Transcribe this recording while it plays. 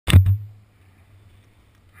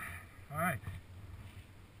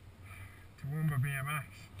BMX.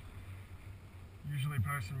 Usually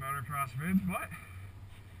posting motocross vids, but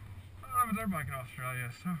I don't have a dirt bike in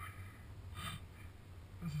Australia, so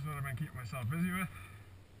this is what I've been keeping myself busy with.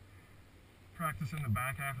 Practicing the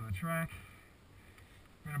back half of the track.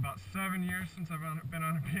 Been about 7 years since I've been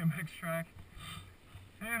on a BMX track,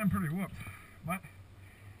 and I'm pretty whooped. But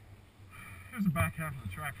here's the back half of the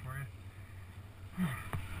track for you.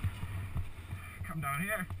 Come down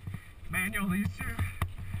here, manual these two,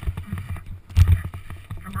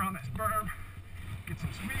 come around this berm, get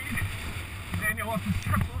some speed, manual up this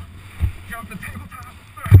triple, jump the tabletop,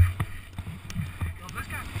 go this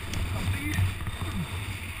guy, up these,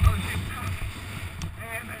 other tabletop,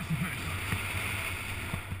 and there's the finish line.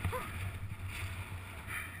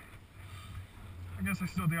 I guess I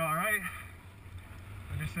still do alright.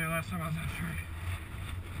 Like I say, last time I was on a track,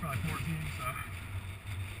 probably 14, so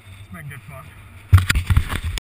it's been good fun.